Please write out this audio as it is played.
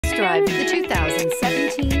drive the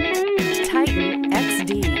 2017 Titan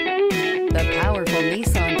XD. The powerful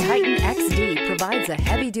Nissan Titan XD provides a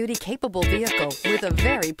heavy-duty capable vehicle with a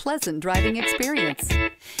very pleasant driving experience.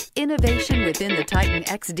 Innovation within the Titan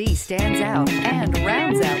XD stands out and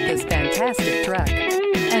rounds out this fantastic truck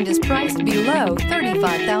and is priced below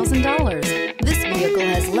 $35,000. This vehicle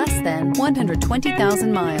has less than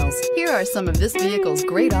 120,000 miles. Here are some of this vehicle's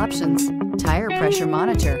great options: tire pressure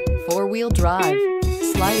monitor, four-wheel drive,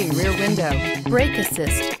 sliding rear window, brake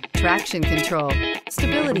assist, traction control,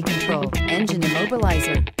 stability control, engine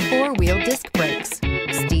immobilizer, four-wheel disc brakes,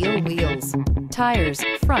 steel wheels, tires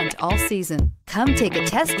front all season. Come take a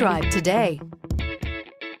test drive today.